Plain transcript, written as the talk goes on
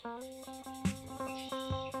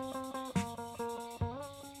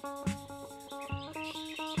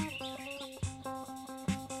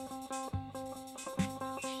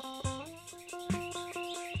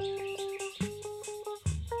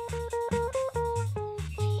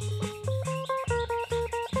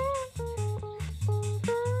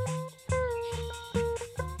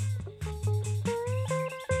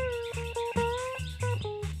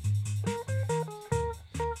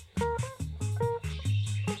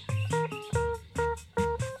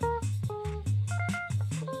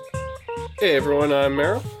Hey everyone, I'm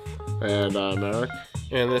Meryl. And I'm Eric.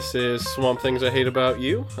 And this is Swamp Things I Hate About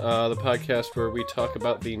You, the podcast where we talk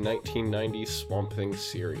about the 1990s Swamp Thing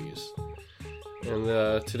series. And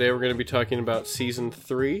today we're going to be talking about Season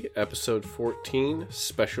 3, Episode 14,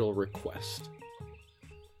 Special Request.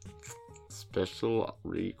 Special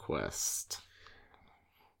Request.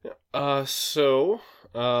 This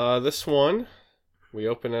one, we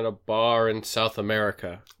open at a bar in South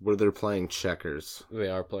America. Where they're playing checkers. They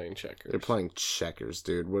are playing checkers. They're playing checkers,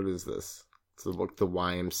 dude. What is this? It's the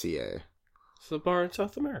YMCA. It's the bar in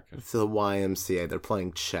South America. It's the YMCA. They're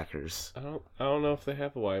playing checkers. I don't know if they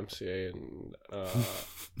have a YMCA in,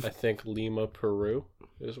 I think Lima, Peru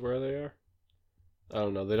is where they are. I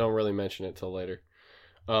don't know. They don't really mention it till later.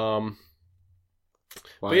 But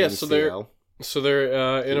yeah, so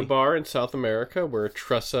they're in a bar in South America where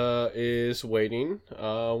Tressa is waiting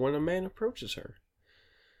when a man approaches her.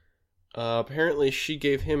 Apparently, she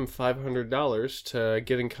gave him $500 to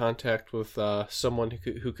get in contact with someone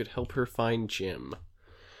who could help her find Jim.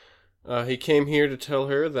 He came here to tell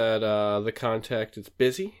her that the contact is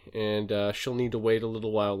busy and she'll need to wait a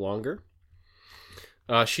little while longer.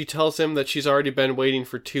 She tells him that she's already been waiting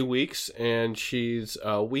for 2 weeks and she's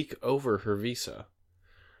a week over her visa.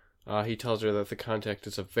 He tells her that the contact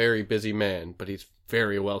is a very busy man, but he's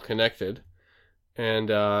very well connected. And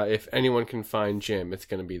if anyone can find Jim, it's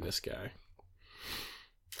going to be this guy.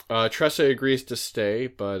 Tressa agrees to stay,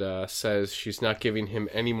 but says she's not giving him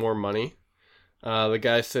any more money. The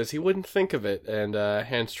guy says he wouldn't think of it, and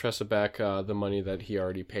hands Tressa back the money that he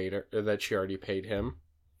already paid her, that she already paid him.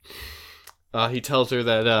 He tells her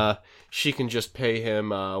that she can just pay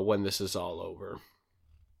him when this is all over.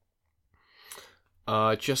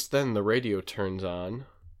 Just then, the radio turns on.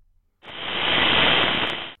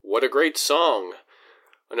 What a great song!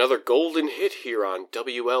 Another golden hit here on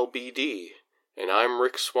WLBD, and I'm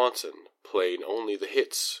Rick Swanson, playing only the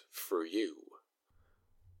hits for you.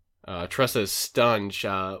 Tressa is stunned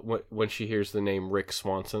when she hears the name Rick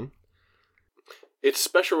Swanson. It's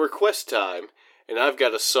special request time, and I've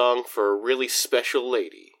got a song for a really special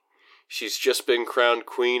lady. She's just been crowned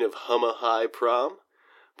queen of Humma High Prom,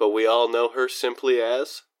 but we all know her simply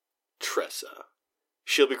as Tressa.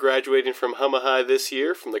 She'll be graduating from Humma High this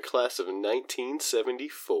year from the class of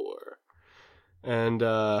 1974. And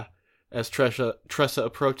as Tressa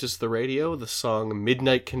approaches the radio, the song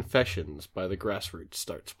Midnight Confessions by the Grassroots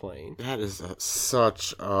starts playing. That is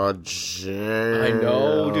such a jam. I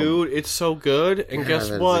know, dude. It's so good. And guess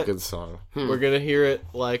what? It's a good song. We're going to hear it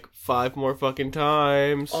like 5 more fucking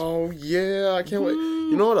times. Oh, yeah. I can't wait.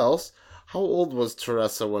 You know what else? How old was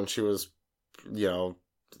Tressa when she was,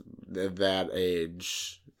 that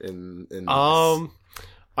age in this?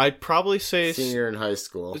 I'd probably say senior in high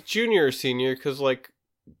school. Junior or senior, because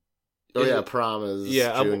prom is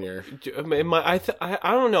junior. I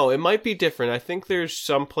don't know. It might be different. I think there's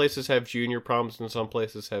some places have junior proms and some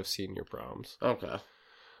places have senior proms. Okay.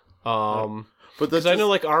 But because I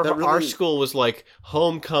know our school was like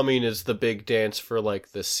homecoming is the big dance for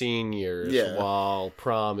like the seniors, while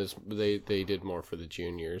prom is they did more for the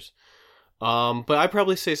juniors. But I'd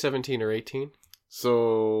probably say 17 or 18.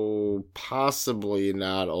 So possibly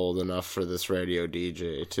not old enough for this radio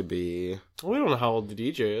DJ to be. We don't know how old the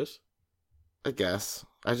DJ is. I guess.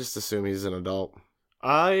 I just assume he's an adult.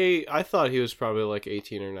 I thought he was probably like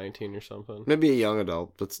 18 or 19 or something. Maybe a young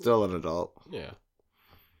adult, but still an adult. Yeah.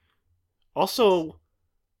 Also,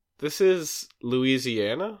 this is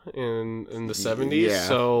Louisiana in the 70s,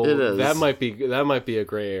 so it is. that might be a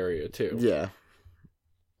gray area too. Yeah.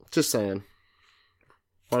 Just saying.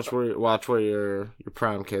 Watch where your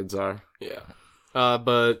prom kids are. Yeah.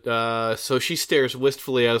 So she stares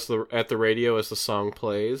wistfully at the radio as the song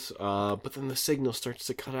plays, but then the signal starts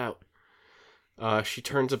to cut out. She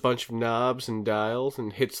turns a bunch of knobs and dials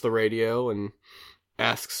and hits the radio and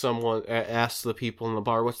asks the people in the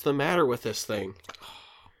bar, what's the matter with this thing?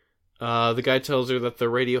 The guy tells her that the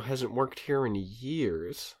radio hasn't worked here in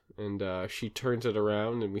years, and she turns it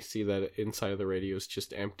around and we see that inside of the radio is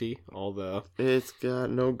just empty. It's got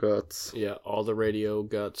no guts. Yeah, all the radio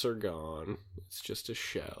guts are gone. It's just a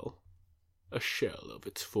shell of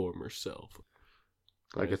its former self.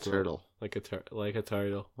 Like a turtle. Like a turtle. Like a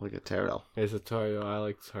turtle. It's a turtle. I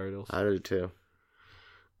like turtles. I do too.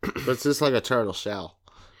 But it's just like a turtle shell.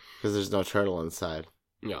 Because there's no turtle inside.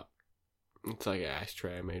 Yeah. It's like an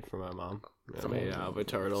ashtray I made for my mom. I made it out of a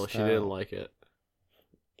turtle. She didn't like it.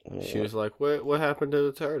 She was like, what happened to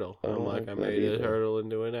the turtle? I'm like, I made a turtle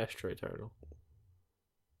into an ashtray turtle.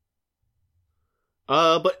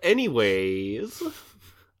 But anyways,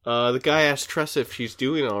 the guy asks Tressa if she's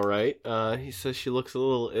doing all right. He says she looks a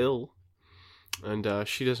little ill. And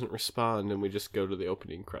she doesn't respond, and we just go to the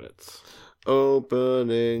opening credits.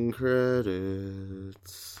 Opening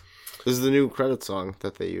credits. This is the new credit song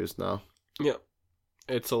that they use now. Yeah.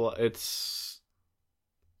 It's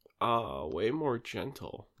way more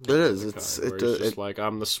gentle. It is. It's just like,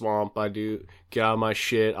 I'm the swamp. Get out of my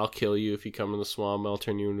shit. I'll kill you if you come in the swamp. I'll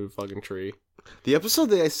turn you into a fucking tree. The episode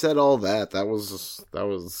that I said all that was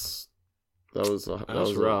rough. That was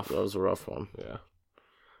a rough one. Yeah.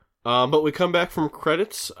 But we come back from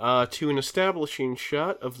credits to an establishing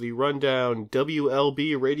shot of the rundown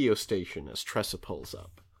WLB radio station as Tressa pulls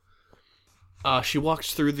up. She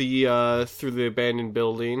walks through the abandoned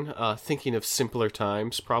building, thinking of simpler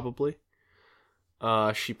times, probably.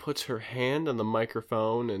 She puts her hand on the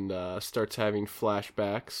microphone and starts having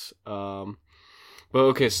flashbacks. But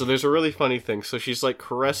okay, so there's a really funny thing. So she's like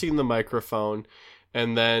caressing the microphone,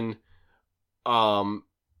 and then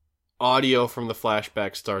audio from the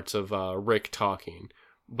flashback starts of Rick talking,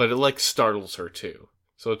 but it like startles her too.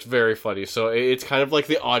 So it's very funny. So it's kind of like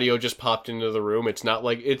the audio just popped into the room. It's not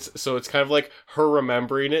like it's kind of like her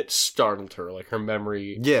remembering it startled her. Like her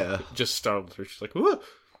memory just startled her. She's like, whoa.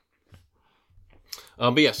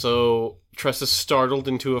 But yeah, so Tressa's startled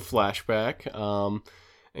into a flashback.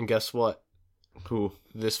 And guess what? Who?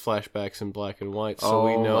 This flashback's in black and white, so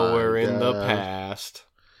we know we're in the past.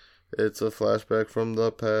 It's a flashback from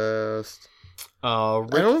the past.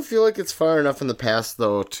 Rick, I don't feel like it's far enough in the past,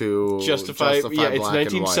 though, to justify it's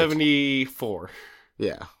 1974.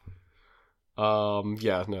 Yeah.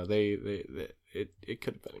 Yeah, no, it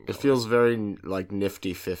could have been. It feels very, like,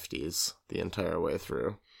 nifty 50s the entire way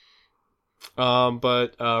through.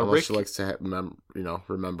 But Unless Rick... she likes to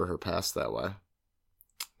remember her past that way.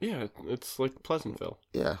 Yeah, it's like Pleasantville.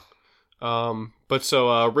 Yeah. But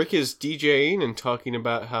so Rick is DJing and talking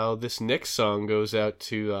about how this next song goes out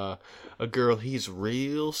to a girl he's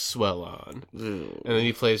real swell on. And then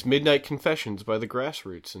he plays Midnight Confessions by the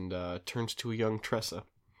Grassroots and turns to a young Tressa.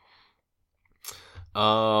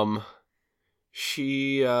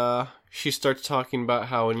 She starts talking about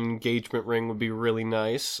how an engagement ring would be really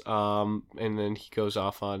nice. And then he goes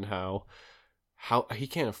off on how he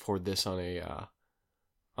can't afford this on a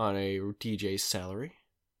DJ's salary.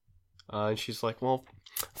 And she's like, well,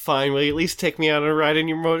 fine, will you at least take me on a ride on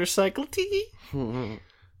your motorcycle, Tee? He's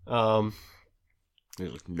like,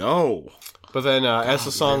 no. But then as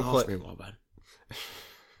the song plays...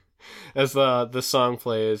 as the song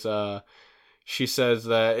plays, she says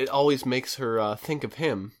that it always makes her think of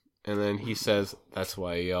him. And then he says, that's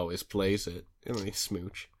why he always plays it. And then they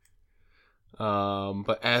smooch.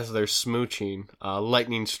 But as they're smooching,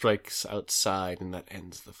 lightning strikes outside, and that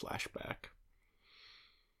ends the flashback.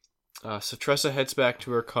 So Tressa heads back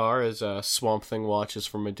to her car as Swamp Thing watches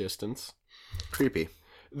from a distance. Creepy.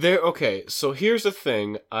 Okay, so here's the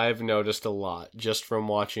thing I've noticed a lot just from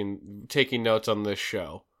taking notes on this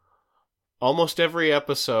show. Almost every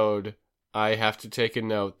episode, I have to take a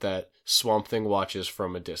note that Swamp Thing watches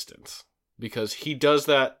from a distance. Because he does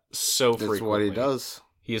that so frequently. That's what he does.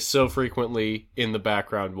 He is so frequently in the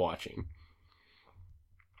background watching.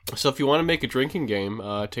 So if you want to make a drinking game,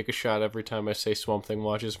 take a shot every time I say Swamp Thing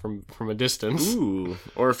watches from a distance. Ooh.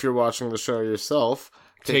 Or if you're watching the show yourself,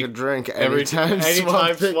 take a drink anytime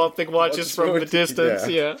Swamp Thing watches from the distance.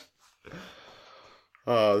 Yeah.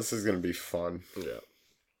 Oh, this is going to be fun. Yeah.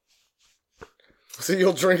 So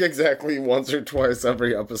you'll drink exactly once or twice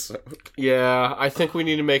every episode. Yeah, I think we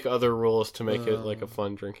need to make other rules to make it like a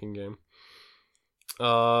fun drinking game.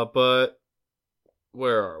 But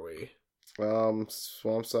where are we?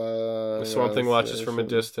 Swamp Thing watches from a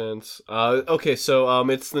distance. Okay, so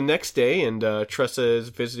it's the next day, and Tressa is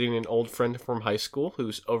visiting an old friend from high school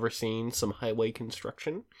who's overseeing some highway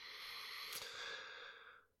construction.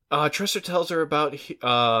 Tressa tells her about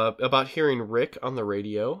hearing Rick on the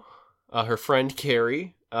radio. Her friend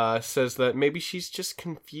Carrie says that maybe she's just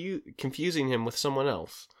confusing him with someone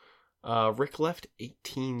else. Rick left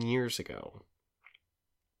 18 years ago.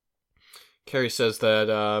 Carrie says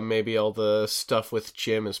that maybe all the stuff with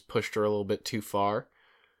Jim has pushed her a little bit too far.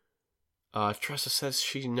 Tressa says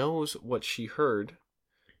she knows what she heard,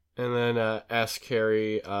 and then asks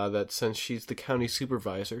Carrie that since she's the county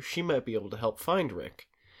supervisor, she might be able to help find Rick.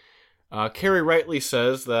 Carrie rightly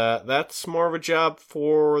says that that's more of a job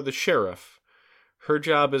for the sheriff. Her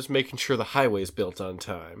job is making sure the highway's built on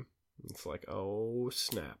time. It's like, oh,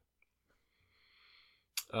 snap.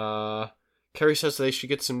 Carrie says they should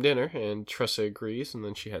get some dinner, and Tressa agrees, and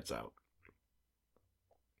then she heads out.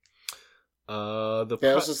 I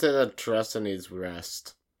also say that Tressa needs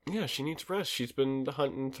rest. Yeah, she needs rest. She's been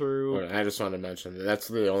hunting through... I just wanted to mention that. That's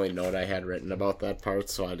the only note I had written about that part,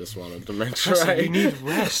 so I just wanted to make sure. You need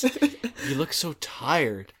rest. You look so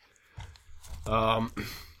tired. I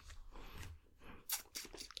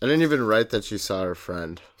didn't even write that she saw her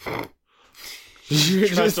friend.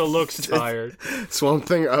 Tressa looks tired. Swamp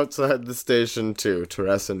Thing outside the station, too.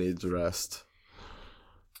 Teresa needs rest.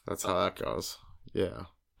 That's how that goes. Yeah.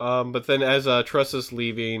 But then as Tressa's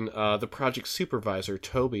leaving, the project supervisor,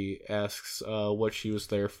 Toby, asks what she was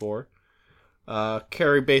there for.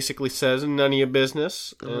 Carrie basically says, none of your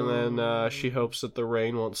business. And then she hopes that the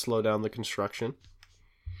rain won't slow down the construction.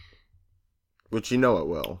 Which you know it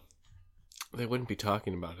will. They wouldn't be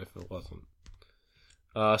talking about it if it wasn't.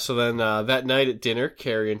 So then that night at dinner,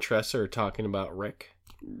 Carrie and Tressa are talking about Rick.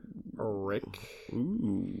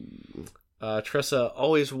 Ooh. Tressa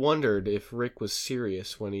always wondered if Rick was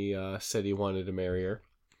serious when he said he wanted to marry her.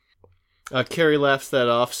 Carrie laughs that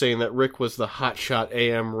off, saying that Rick was the hotshot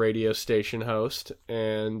AM radio station host,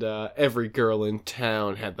 and every girl in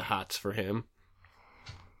town had the hots for him.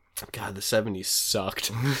 God, the 70s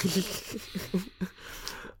sucked.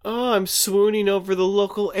 Oh, I'm swooning over the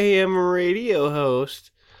local AM radio host.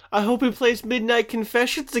 I hope he plays Midnight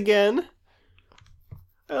Confessions again.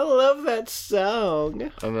 I love that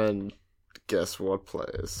song. And then, guess what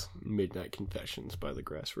plays? Midnight Confessions by the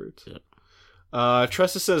Grassroots. Yeah.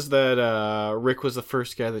 Tressa says that Rick was the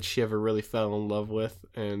first guy that she ever really fell in love with,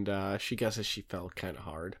 and she guesses she fell kind of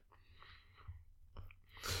hard.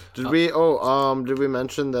 Did we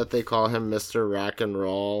mention that they call him Mr. Rock and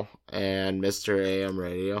Roll and Mr. AM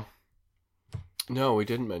Radio? No, we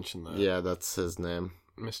didn't mention that. Yeah, that's his name.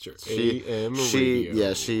 Mr. AM Radio.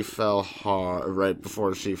 Yeah, she fell hard right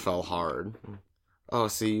before she fell hard. Oh,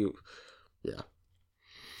 see, yeah.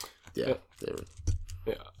 They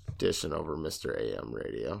were dishing over Mr. AM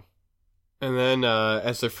Radio. And then,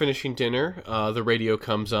 as they're finishing dinner, the radio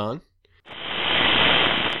comes on.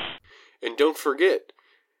 And don't forget,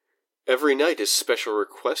 every night is special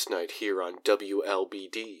request night here on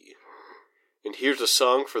WLBD. And here's a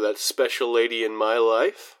song for that special lady in my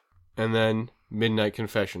life. And then Midnight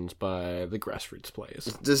Confessions by the Grassroots plays.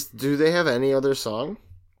 Do they have any other song?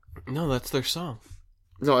 No, that's their song.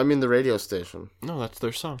 No, I mean the radio station. No, that's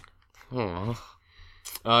their song. Oh.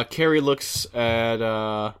 Carrie looks at...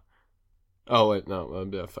 Oh, wait, no,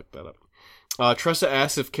 I fucked that up. Tressa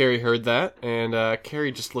asks if Carrie heard that, and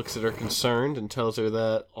Carrie just looks at her concerned and tells her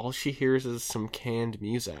that all she hears is some canned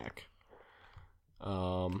music.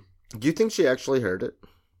 Do you think she actually heard it?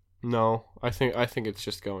 No, I think it's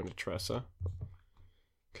just going to Tressa.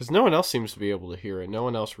 Because no one else seems to be able to hear it. No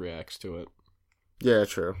one else reacts to it. Yeah,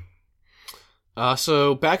 true.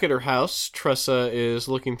 So back at her house, Tressa is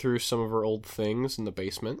looking through some of her old things in the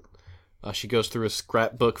basement. She goes through a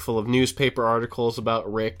scrapbook full of newspaper articles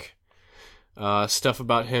about Rick. Stuff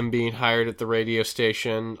about him being hired at the radio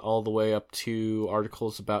station, all the way up to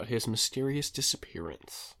articles about his mysterious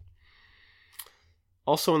disappearance.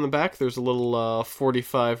 Also in the back, there's a little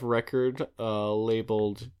 45 record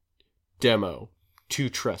labeled Demo to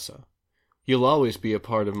Tressa. You'll always be a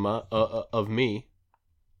part of me.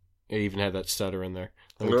 It even had that stutter in there.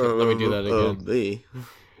 Let me do that again.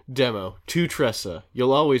 Demo to Tressa.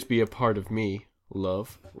 You'll always be a part of me.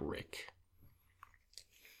 Love, Rick.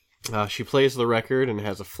 She plays the record and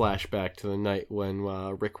has a flashback to the night when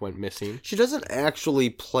Rick went missing. She doesn't actually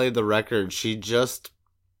play the record. She just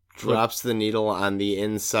drops the needle on the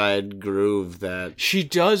inside groove that... She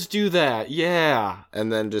does do that, yeah.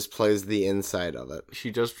 And then just plays the inside of it.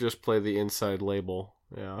 She does just play the inside label,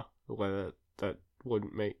 yeah. The way that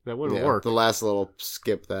wouldn't work. The last little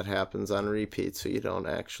skip that happens on repeat, so you don't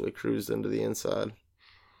actually cruise into the inside.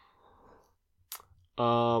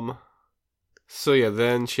 So yeah,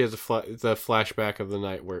 then she has the flashback of the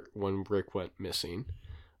night when Rick went missing.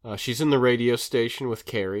 She's in the radio station with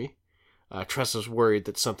Carrie. Tressa's worried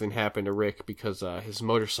that something happened to Rick because his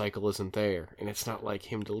motorcycle isn't there, and it's not like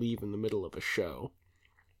him to leave in the middle of a show.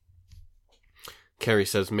 Carrie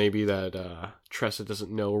says maybe that Tressa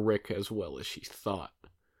doesn't know Rick as well as she thought.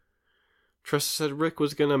 Tressa said Rick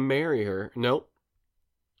was going to marry her. Nope,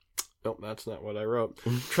 that's not what I wrote.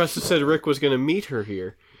 Tressa said Rick was going to meet her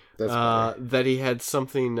here. That he had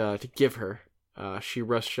something to give her. She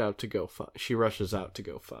rushes out to go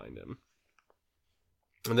find him.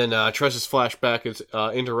 And then Tressa's flashback is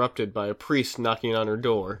interrupted by a priest knocking on her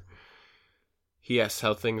door. He asks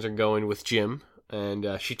how things are going with Jim, and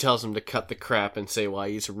she tells him to cut the crap and say why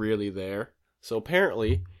he's really there. So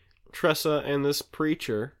apparently, Tressa and this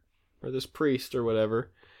preacher, or this priest or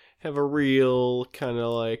whatever, have a real kind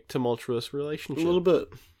of like tumultuous relationship. A little bit.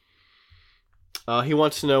 He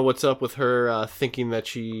wants to know what's up with her thinking that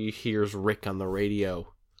she hears Rick on the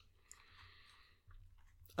radio.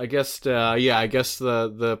 I guess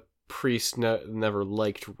the priest never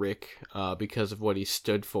liked Rick because of what he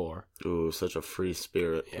stood for. Ooh, such a free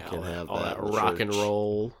spirit. Yeah, can have all that rock and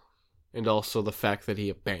roll. And also the fact that he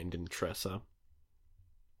abandoned Tressa.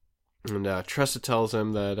 And Tressa tells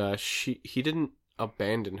him that he didn't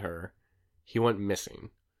abandon her. He went missing.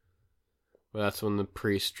 Well, that's when the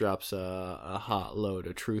priest drops a hot load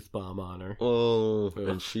of truth bomb on her. Oh,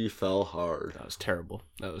 and she fell hard. That was terrible.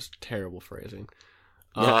 That was terrible phrasing.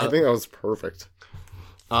 Yeah, I think that was perfect.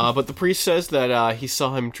 But the priest says that he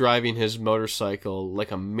saw him driving his motorcycle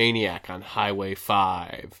like a maniac on Highway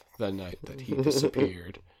 5 the night that he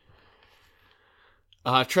disappeared.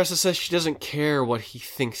 Tressa says she doesn't care what he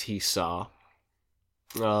thinks he saw.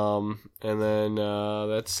 And then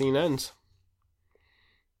that scene ends.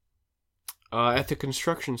 At the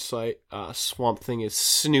construction site, Swamp Thing is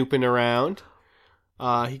snooping around.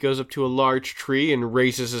 He goes up to a large tree and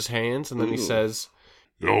raises his hands, and then he says,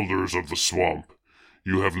 "Elders of the swamp,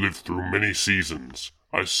 you have lived through many seasons.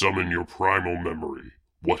 I summon your primal memory.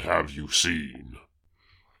 What have you seen?"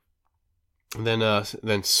 And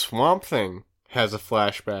then Swamp Thing has a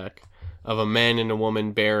flashback of a man and a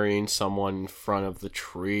woman burying someone in front of the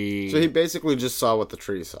tree. So he basically just saw what the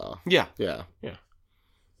tree saw. Yeah. Yeah.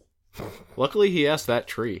 Luckily, he asked that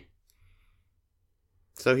tree.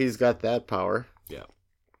 So he's got that power. Yeah.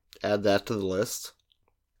 Add that to the list.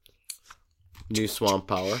 New swamp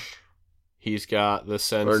power. He's got the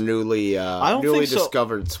sense... Or newly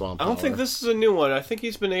discovered swamp power. I don't think this is a new one. I think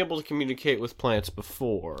he's been able to communicate with plants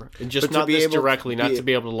before. And just But not this directly, not to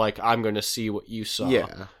be able to, like, I'm going to see what you saw.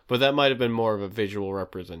 Yeah. But that might have been more of a visual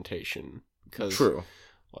representation. True.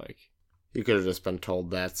 Like... You could have just been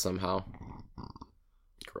told that somehow.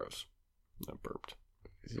 Gross. I burped.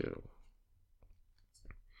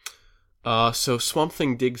 Yeah. So Swamp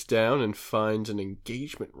Thing digs down and finds an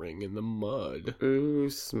engagement ring in the mud. Ooh,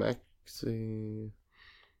 smacksy.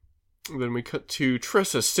 Then we cut to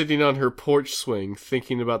Tressa sitting on her porch swing,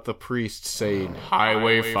 thinking about the priest saying,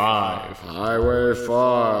 Highway 5. Highway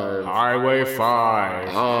 5. Highway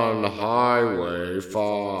 5. On Highway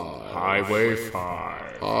 5. Highway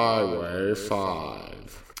 5. Highway 5.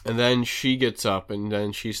 And then she gets up and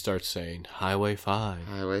then she starts saying, Highway 5.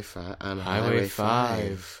 Highway 5. On Highway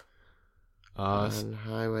 5. On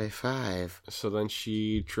Highway 5. So then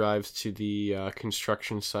she drives to the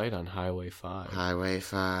construction site on Highway 5. Highway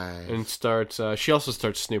 5. And she also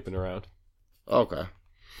starts snooping around. Okay.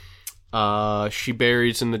 She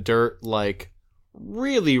buries in the dirt, like,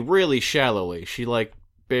 really, really shallowly. She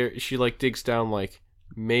digs down, like,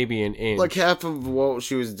 maybe an inch. Like half of what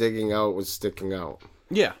she was digging out was sticking out.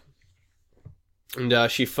 Yeah.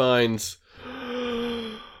 And she finds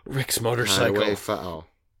Rick's motorcycle. Highway 5. Oh.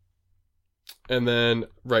 And then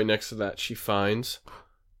right next to that, she finds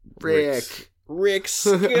Rick's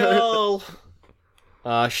skull.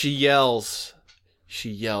 She yells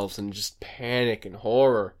in just panic and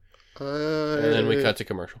horror. And then we cut to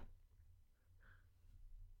commercial.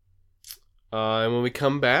 And when we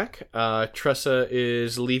come back, Tressa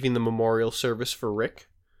is leaving the memorial service for Rick.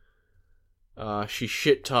 She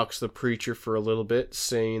shit talks the preacher for a little bit,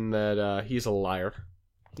 saying that he's a liar.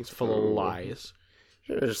 He's full of lies.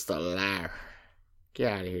 You're just a liar. Get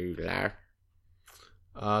out of here, you liar.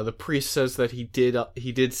 The priest says that he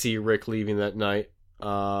did see Rick leaving that night.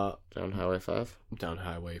 Down Highway 5? Down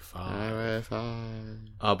Highway 5. Highway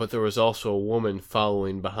 5. But there was also a woman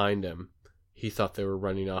following behind him. He thought they were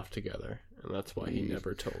running off together, and that's why he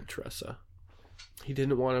never told Tressa. He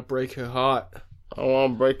didn't want to break her heart. I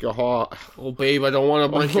want to break your heart. Oh, babe, I don't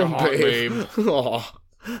want to break your heart, babe.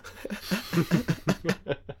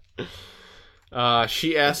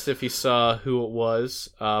 She asked if he saw who it was,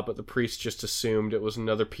 but the priest just assumed it was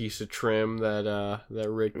another piece of trim that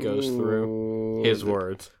Rick goes through. His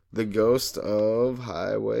words. The ghost of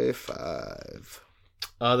Highway 5.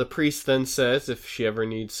 The priest then says if she ever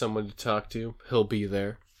needs someone to talk to, he'll be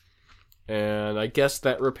there. And I guess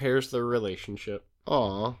that repairs their relationship.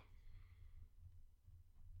 Aw.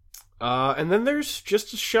 And then there's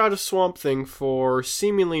just a shot of Swamp Thing for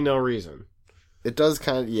seemingly no reason. It does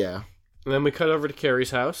kind of, yeah. And then we cut over to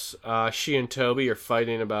Carrie's house. She and Toby are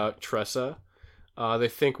fighting about Tressa. They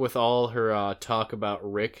think with all her talk about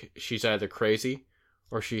Rick, she's either crazy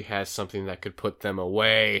or she has something that could put them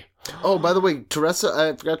away. Oh, by the way, Teresa,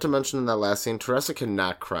 I forgot to mention in that last scene, Teresa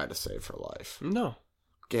cannot cry to save her life. No.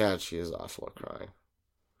 God, she is awful at crying.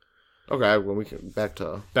 Okay, well, we can back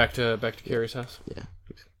to Carrie's house. Yeah.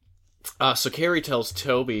 So Carrie tells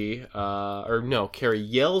Toby, Carrie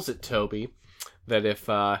yells at Toby that if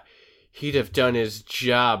he'd have done his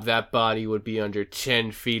job. That body would be under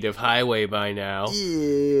 10 feet of highway by now.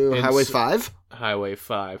 Ew. Highway 5? Highway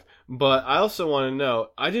 5. But I also want to know,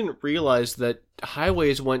 I didn't realize that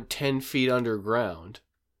highways went 10 feet underground.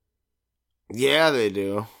 Yeah, they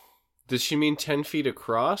do. Does she mean 10 feet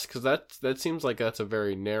across? Because that seems like that's a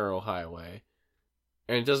very narrow highway.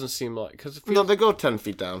 And it doesn't seem like... No, they go 10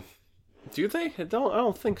 feet down. Do they? I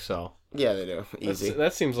don't think so. Yeah, they do. Easy.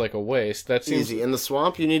 That seems like a waste. That seems easy. In the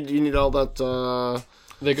swamp, you need all that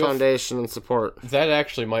foundation and support. That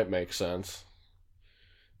actually might make sense.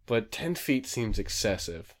 But 10 feet seems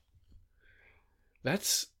excessive.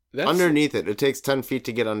 That's underneath it. It takes 10 feet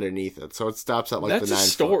to get underneath it, so it stops at like the 9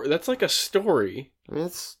 foot. That's like a story. I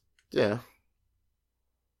mean, yeah.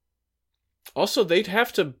 Also, they'd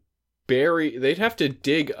have to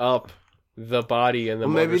dig up the body and the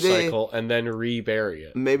motorcycle and then rebury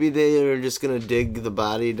it. Maybe they are just going to dig the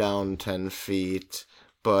body down 10 feet,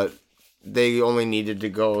 but they only needed to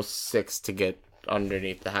go 6 to get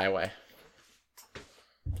underneath the highway.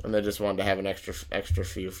 And they just wanted to have an extra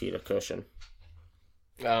few feet of cushion.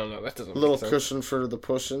 I don't know, that doesn't make sense. A little cushion for the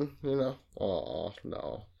pushing, you know? Oh,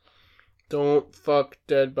 no. Don't fuck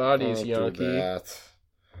dead bodies, Yankee. Do that.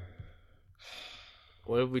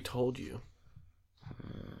 What have we told you?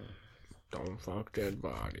 Don't fuck dead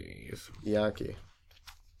bodies. Yankee.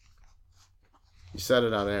 You said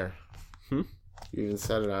it on air. You even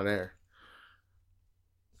said it on air.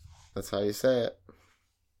 That's how you say it.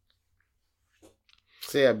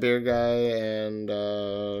 So yeah, beer guy and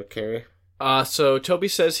Carrie. So Toby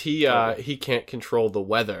says he can't control the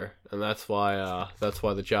weather, and that's why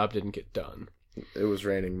the job didn't get done. It was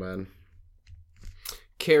raining, man.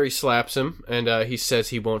 Carrie slaps him, and he says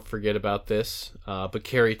he won't forget about this. But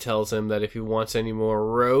Carrie tells him that if he wants any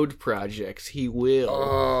more road projects, he will.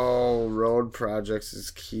 Oh, road projects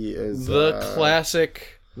is key. The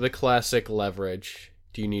classic leverage.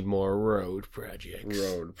 Do you need more road projects?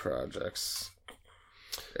 Road projects.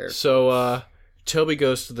 So Toby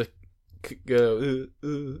goes to the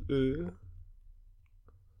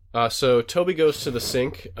So Toby goes to the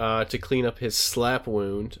sink to clean up his slap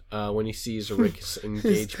wound when he sees Rick's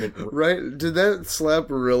engagement. Right? Did that slap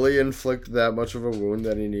really inflict that much of a wound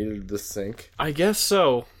that he needed the sink? I guess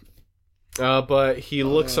so. But he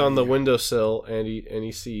looks on the windowsill and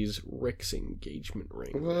he sees Rick's engagement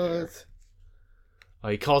ring. What?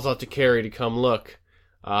 He calls out to Carrie to come look,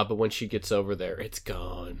 but when she gets over there, it's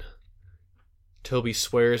gone. Toby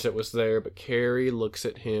swears it was there, but Carrie looks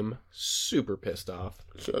at him super pissed off.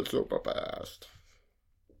 Super pissed.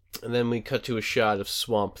 And then we cut to a shot of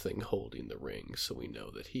Swamp Thing holding the ring, so we know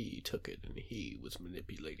that he took it and he was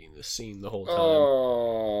manipulating the scene the whole time.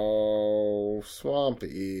 Oh,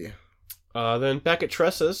 Swampy. Then back at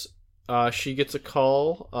Tressa's, she gets a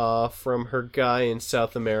call from her guy in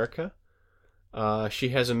South America. She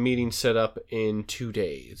has a meeting set up in 2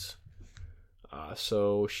 days.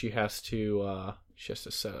 So she has to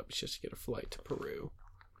set up. She has to get a flight to Peru.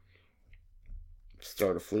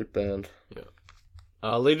 Start a flute band. Yeah.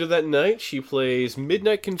 Later that night, she plays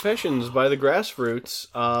 "Midnight Confessions" by the Grassroots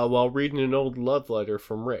while reading an old love letter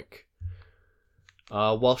from Rick.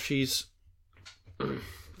 While she's reading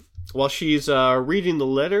the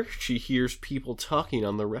letter, she hears people talking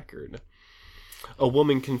on the record. A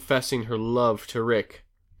woman confessing her love to Rick,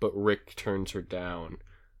 but Rick turns her down.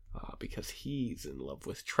 Because he's in love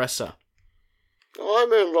with Tressa.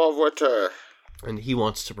 I'm in love with her. And he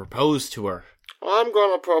wants to propose to her. I'm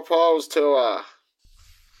gonna propose to her.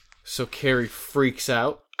 So Carrie freaks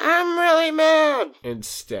out. I'm really mad. And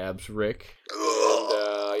stabs Rick.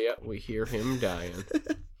 And, we hear him dying.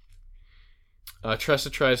 Tressa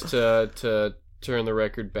tries to turn the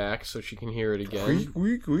record back so she can hear it again.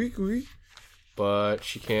 Weak. But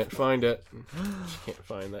she can't find it. She can't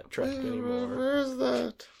find that track anymore. Where's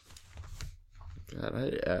that? God, I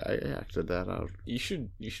acted that out. You should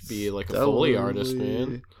be like a Foley artist,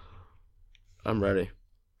 man. I'm ready.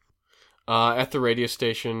 At the radio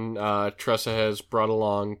station, Tressa has brought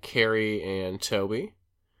along Carrie and Toby.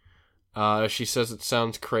 She says it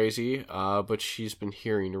sounds crazy, but she's been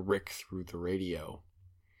hearing Rick through the radio.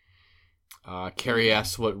 Carrie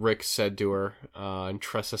asks what Rick said to her, and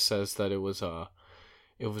Tressa says that it was a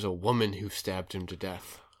woman who stabbed him to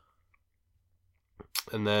death.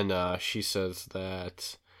 And then she says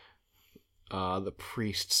that the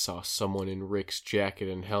priest saw someone in Rick's jacket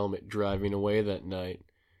and helmet driving away that night,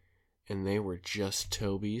 and they were just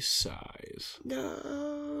Toby's size.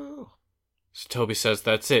 No. So Toby says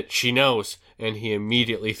that's it. She knows, and he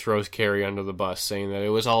immediately throws Carrie under the bus, saying that it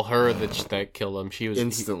was all her that killed him. She was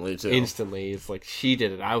instantly. It's like she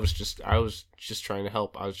did it. I was just trying to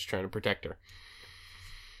help. I was just trying to protect her.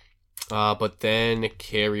 But then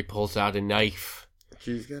Carrie pulls out a knife.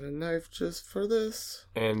 She's got a knife just for this.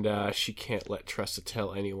 And she can't let Tressa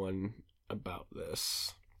tell anyone about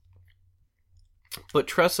this. But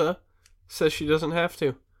Tressa says she doesn't have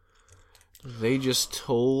to. They just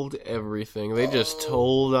told everything. They just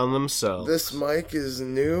told on themselves. This mic is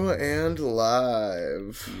new and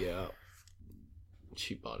live. Yeah.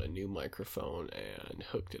 She bought a new microphone and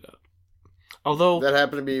hooked it up. Although that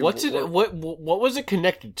happened to be... What was it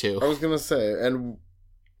connected to? I was going to say, and...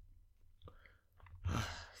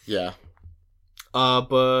 yeah.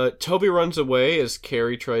 But Toby runs away as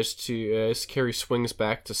Carrie swings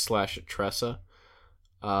back to slash at Tressa.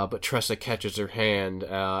 But Tressa catches her hand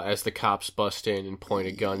as the cops bust in and point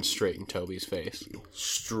a gun straight in Toby's face.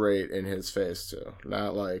 Straight in his face, too.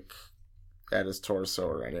 Not like at his torso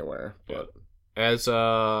or anywhere. But as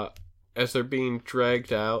they're being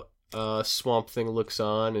dragged out, Swamp Thing looks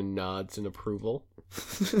on and nods in approval.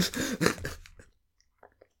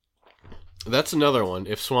 That's another one.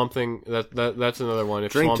 If Swamp Thing, that's another one.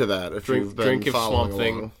 If drink Swamp, to that. If drink, you've been drink if following Swamp along.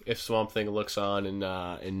 Thing, if Swamp Thing looks on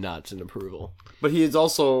and nods in approval. But he is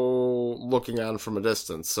also looking on from a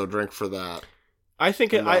distance, so drink for that. I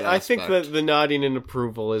think I think that the nodding in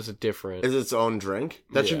approval is a different. Is its own drink?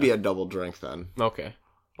 That should be a double drink then, Okay.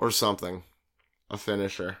 or something, a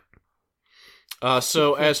finisher.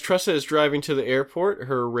 So as Tressa is driving to the airport,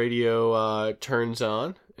 her radio turns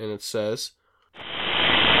on, and it says,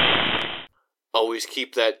 "Always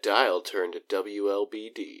keep that dial turned to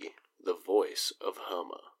WLBD, the voice of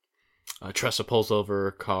Hama." Tressa pulls over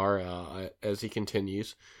her car as he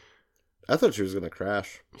continues. I thought she was going to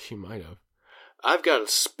crash. She might have. "I've got a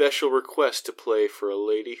special request to play for a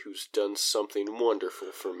lady who's done something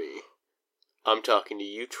wonderful for me. I'm talking to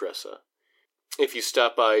you, Tressa. If you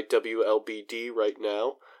stop by WLBD right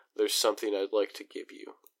now, there's something I'd like to give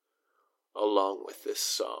you, along with this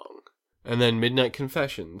song." And then Midnight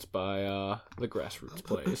Confessions by the Grassroots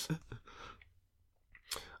plays.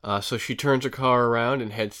 So she turns her car around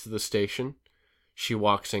and heads to the station. She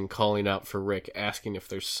walks in, calling out for Rick, asking if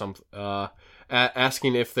there's something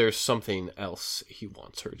else he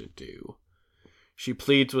wants her to do. She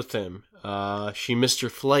pleads with him. She missed her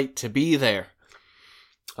flight to be there.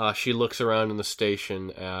 She looks around in the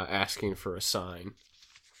station, asking for a sign.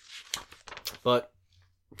 But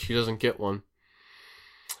she doesn't get one.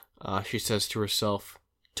 She says to herself,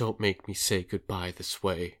 "Don't make me say goodbye this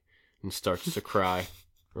way," and starts to cry.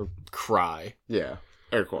 Or cry. Yeah,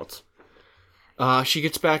 air quotes. She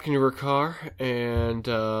gets back into her car, and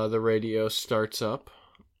the radio starts up.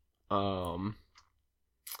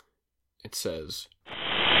 It says,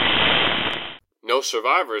 "No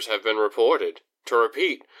survivors have been reported. To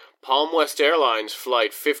repeat, Palm West Airlines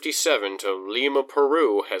Flight 57 to Lima,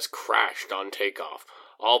 Peru has crashed on takeoff.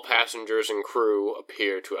 All passengers and crew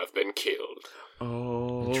appear to have been killed."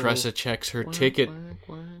 Oh. Tressa checks her ticket.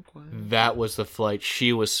 That was the flight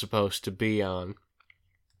she was supposed to be on.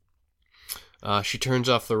 She turns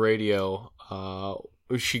off the radio.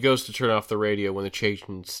 She goes to turn off the radio when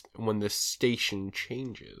the station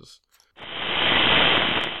changes.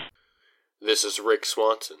 "This is Rick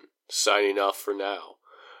Swanson, signing off for now.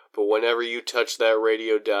 But whenever you touch that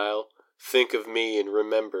radio dial, think of me and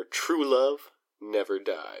remember, true love never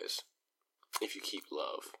dies. If you keep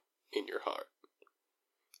love in your heart.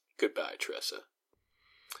 Goodbye, Tressa."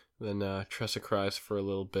 Then Tressa cries for a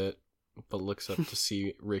little bit, but looks up to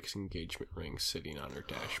see Rick's engagement ring sitting on her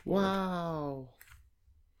dashboard. Wow.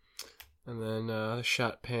 And then the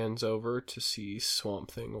shot pans over to see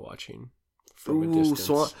Swamp Thing watching from a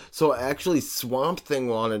distance. So actually Swamp Thing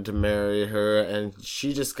wanted to marry her, and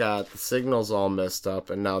she just got the signals all messed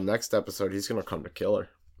up, and now next episode he's going to come to kill her.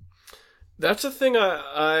 That's a thing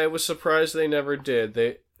I was surprised they never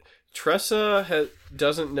did. Tressa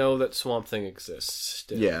doesn't know that Swamp Thing exists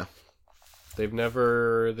still. Yeah. They've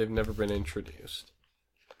never been introduced.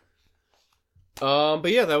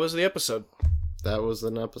 But yeah, that was the episode. That was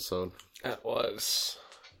an episode. That was.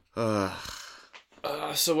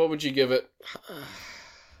 So what would you give it?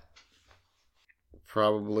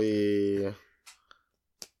 Probably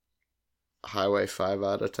Highway 5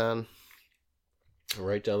 out of 10.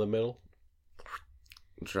 Right down the middle?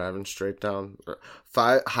 Driving straight down.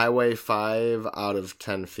 Highway 5 out of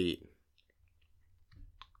 10 feet.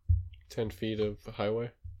 10 feet of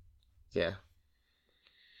highway? Yeah.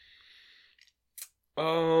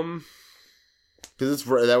 Because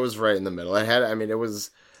that was right in the middle. It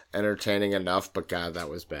was entertaining enough, but God, that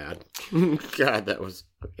was bad. God, that was.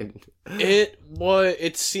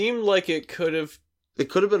 It seemed like it could have It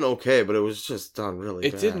could have been okay, but it was just done really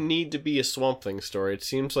bad. It didn't need to be a Swamp Thing story. It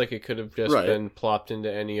seems like it could have just Right. been plopped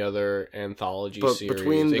into any other anthology But series.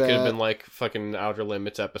 between It could have that- been like fucking Outer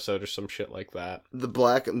Limits episode or some shit like that. The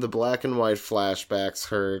black and white flashbacks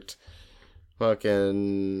hurt.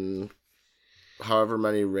 Fucking however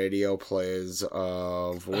many radio plays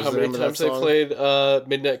of what was How the many name of that times they song? played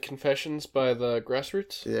Midnight Confessions by the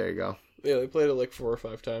Grassroots? There you go. Yeah, they played it like 4 or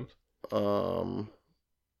 5 times.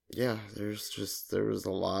 Yeah, there was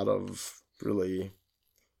a lot of real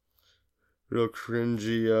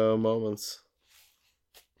cringy moments.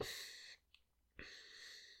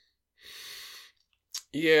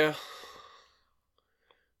 Yeah.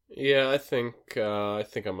 Yeah, I think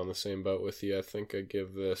I'm on the same boat with you. I think I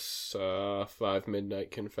give this 5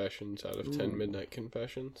 Midnight Confessions out of 10 Midnight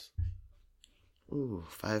Confessions. Ooh,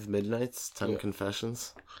 5 midnights, 10 Yeah.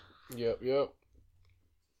 confessions. Yep.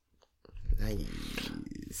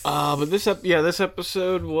 Nice. But this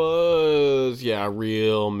episode was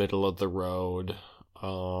real middle of the road.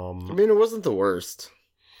 I mean, it wasn't the worst.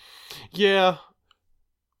 Yeah,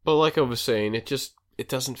 but like I was saying, it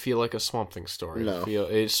doesn't feel like a Swamp Thing story.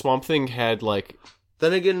 No. Swamp Thing had like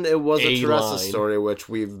Then again, it was a A Teresa line. story, which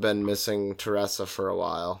we've been missing Teresa for a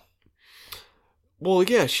while. well,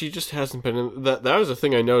 yeah, she just hasn't been in that. That was the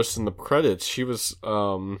thing I noticed in the credits. She was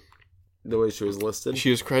The way she was listed.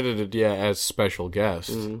 she was credited as special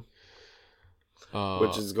guest. Mhm. Uh,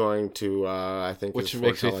 Which is going to, I think, which is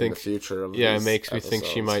makes me foretelling think- the future of it these makes me think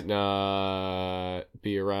she episodes. might not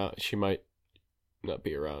be around. She might not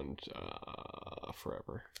be around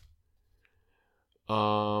forever.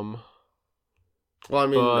 Well, I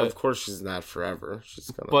mean, but- of course she's not forever.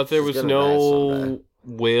 But there she's was gonna die someday. no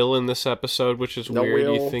Will in this episode, which is No weird.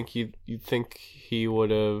 Will. You'd think he would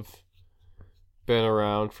have been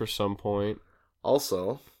around for some point.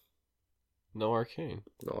 Also, No Arcane.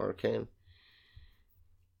 no Arcane.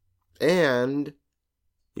 And,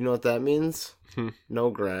 you know what that means? Hmm. No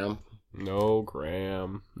Graham. No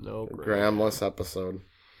Graham. No Graham. Grahamless episode.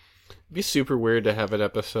 It'd be super weird to have an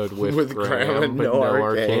episode with, With Graham and but no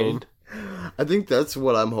Arcane. I think that's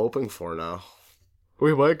what I'm hoping for now.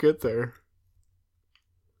 We might get there.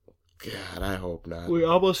 God, I hope not. We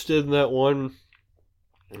almost did in that one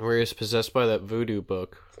where he was possessed by that voodoo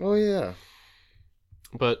book. Oh, yeah.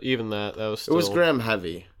 But even that was still... It was Graham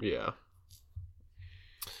heavy. Yeah.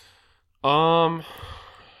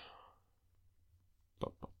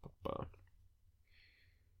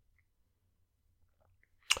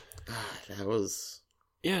 That was...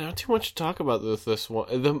 Yeah, not too much to talk about with this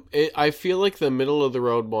one. I feel like the middle of the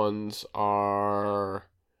road ones are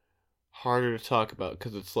harder to talk about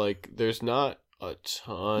because it's like there's not a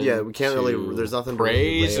ton. Yeah, we can't really... to There's nothing to really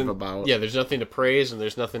praise rave and about. yeah, there's nothing to praise and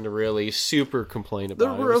there's nothing to really super complain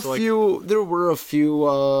about. There were It's like- There were a few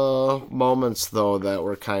moments though that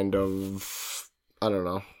were kind of, I don't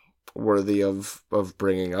know, worthy of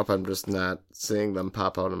bringing up. I'm just not seeing them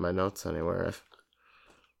pop out in my notes anywhere.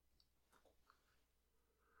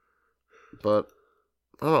 But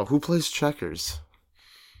I don't know who plays checkers.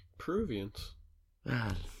 Peruvians.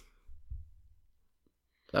 God.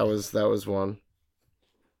 That was one.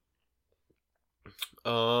 I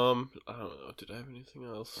don't know. Did I have anything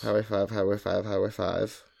else? Highway 5, Highway 5, Highway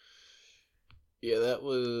 5. Yeah, that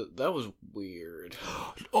was weird.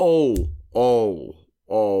 Oh,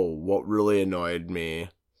 what really annoyed me.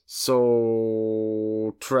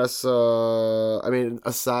 So, Teresa, I mean,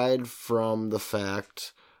 aside from the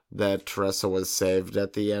fact that Teresa was saved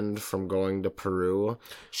at the end from going to Peru,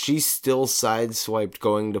 she still sideswiped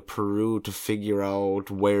going to Peru to figure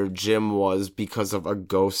out where Jim was because of a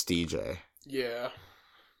ghost DJ. Yeah.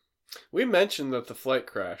 We mentioned that the flight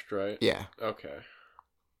crashed, right? Yeah. Okay.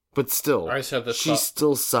 But still, I just have this she thought.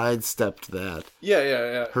 still sidestepped that.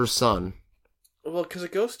 Yeah. Her son, Well, because a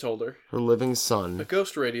ghost told her. her living A son,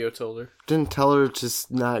 ghost radio told her. didn't tell her to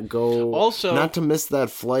not go, Also- not to miss that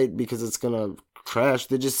flight because it's gonna crash.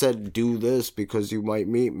 They just said, do this because you might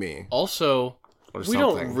meet me. Also, Or we something.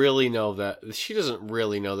 don't really know that. She doesn't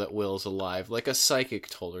really know that Will's alive. Like, a psychic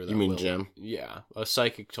told her that You mean Will- Jim? Yeah. A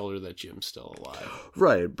psychic told her that Jim's still alive.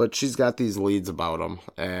 Right, but she's got these leads about him,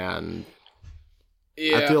 and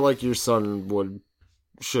Yeah. I feel like your son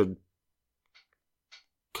should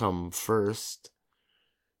come first.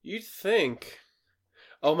 You'd think.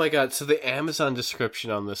 Oh my god, so the Amazon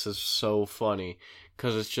description on this is so funny.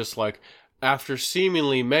 Because it's just like, after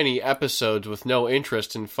seemingly many episodes with no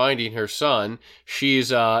interest in finding her son, she's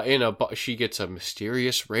she gets a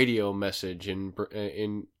mysterious radio message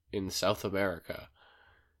in South America.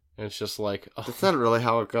 And it's just like, oh. That's not really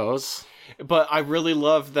how it goes. But I really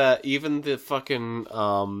love that even the fucking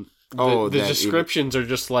Oh, the descriptions are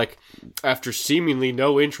just like, after seemingly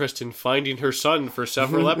no interest in finding her son for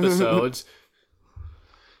several episodes,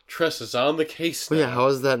 Tress is on the case now. Yeah, how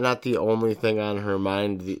is that not the only thing on her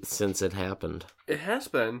mind since it happened? It has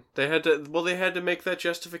been. They had to make that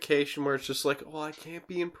justification where it's just like, oh, I can't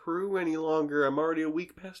be in Peru any longer. I'm already a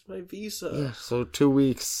week past my visa. Yeah, so 2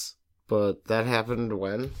 weeks. But that happened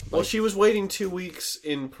when? Well, she was waiting 2 weeks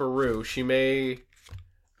in Peru. She may...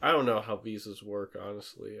 I don't know how visas work,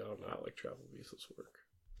 honestly. I don't know how, travel visas work.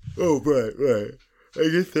 Oh, right. I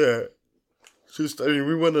get that.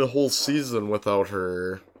 We went a whole season without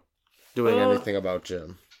her doing anything about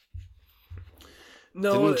Jim.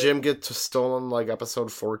 No, didn't Jim get stolen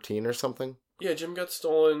episode 14 or something? Yeah, Jim got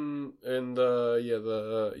stolen in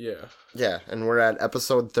yeah. Yeah, and we're at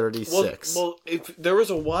episode 36. Well, there was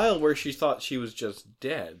a while where she thought she was just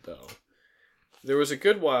dead, though. There was a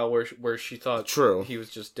good while where she thought he was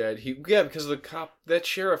just dead. Because the cop, that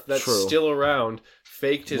sheriff that's still around,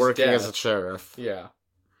 faked his Working death. as a sheriff. Yeah.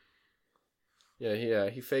 Yeah,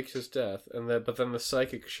 he faked his death, but then the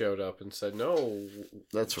psychic showed up and said, "No,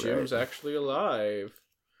 Jim's actually alive."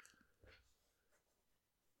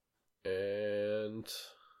 And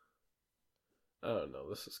I don't know.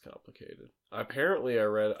 This is complicated. Apparently, I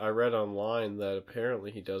read online that apparently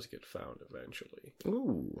he does get found eventually.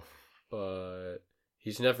 Ooh, but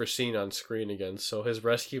he's never seen on screen again. So his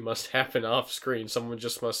rescue must happen off screen. Someone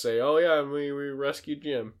just must say, "Oh yeah, we rescued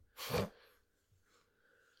Jim."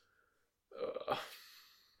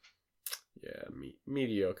 Yeah,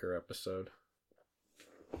 mediocre episode.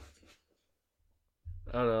 I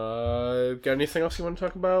don't know. Got anything else you want to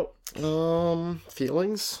talk about?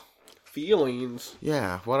 Feelings? Feelings?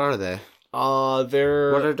 Yeah, what are they?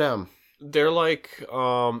 What are them? They're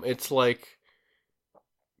it's like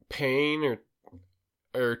pain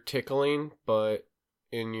or tickling, but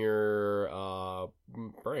in your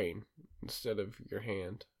brain instead of your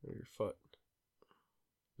hand or your foot.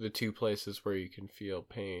 The two places where you can feel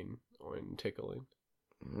pain when tickling.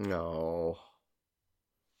 No.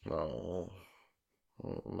 No.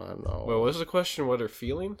 Well, what was the question? What are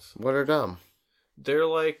feelings? What are them? They're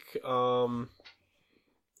like hunger,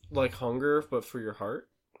 but for your heart.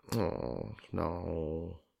 Oh,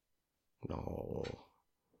 no.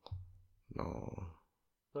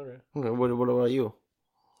 Okay. What about you?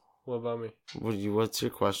 What about me? What's your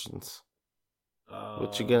questions?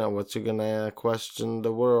 What you gonna question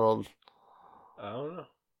the world? I don't know.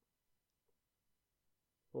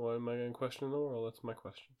 What am I gonna question in the world? That's my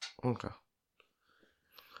question. Okay.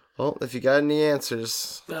 Well, if you got any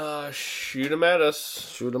answers, shoot them at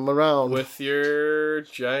us. Shoot them around with your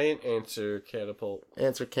giant answer catapult.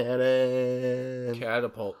 Answer cannon.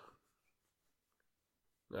 Catapult.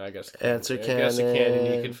 I guess. Answer cannon. I guess a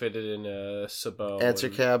cannon. You can fit it in a sabot. Answer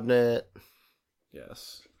cabinet.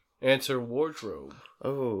 Yes. Answer wardrobe.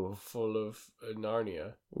 Oh. Full of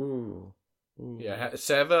Narnia. Ooh. Yeah. Have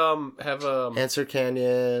Answer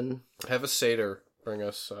canyon. Have a satyr bring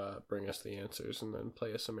us the answers and then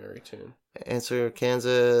play us a merry tune. Answer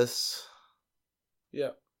Kansas.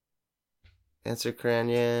 Yep. Answer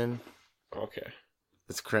Cranyon. Okay.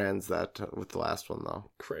 It's crayons with the last one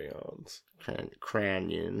though. Crayons.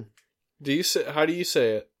 Cranyon. How do you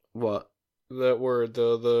say it? What? That word,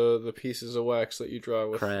 the pieces of wax that you draw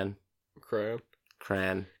with. Crayon. Crayon.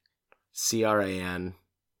 CRAN.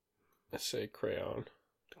 I say crayon.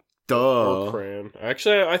 Duh. Or crayon.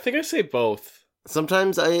 Actually, I think I say both.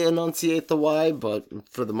 Sometimes I enunciate the Y, but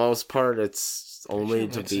for the most part, it's only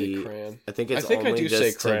to be. I think it's only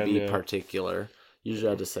just to be particular.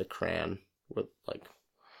 Usually, I just say cran with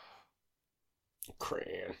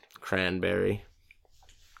cranberry.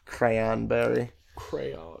 Crayonberry.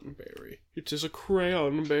 It is a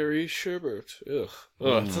crayonberry sherbet. Ugh.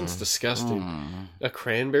 Oh, that sounds disgusting. A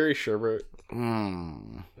cranberry sherbet.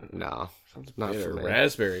 No. Sounds not bitter. For me.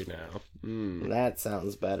 Raspberry now. That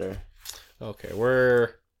sounds better. Okay,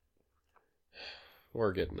 we're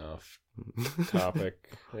getting off topic.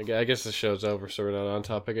 I guess the show's over, so we're not on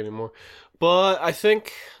topic anymore. But I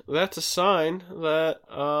think that's a sign that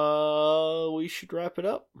we should wrap it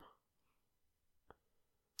up.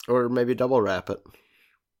 Or maybe double wrap it.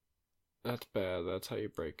 That's bad. That's how you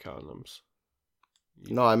break condoms.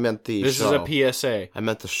 No, I meant the This show. is a PSA. I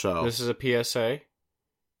meant the show. This is a PSA.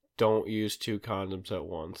 Don't use 2 condoms at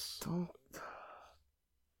once.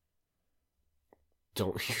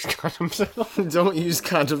 Don't use condoms at once. Don't use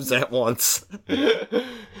condoms at once.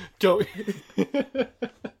 Don't.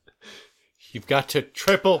 You've got to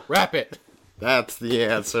triple wrap it. That's the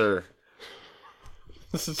answer.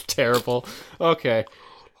 This is terrible. Okay.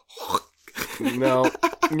 No.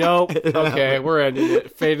 Nope. Okay, we're ending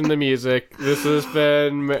it. Fading the music. This has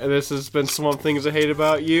been Swamp Things I Hate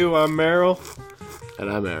About You. I'm Meryl. And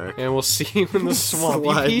I'm Eric. And we'll see you in the swamp.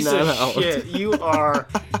 You Sliding piece that of out. shit. You are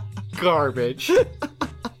garbage.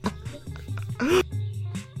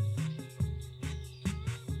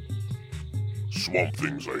 Swamp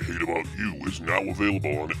Things I Hate About You is now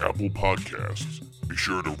available on Apple Podcasts. Be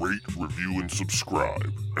sure to rate, review, and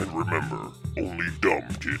subscribe. And remember, only dumb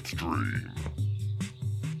kids dream.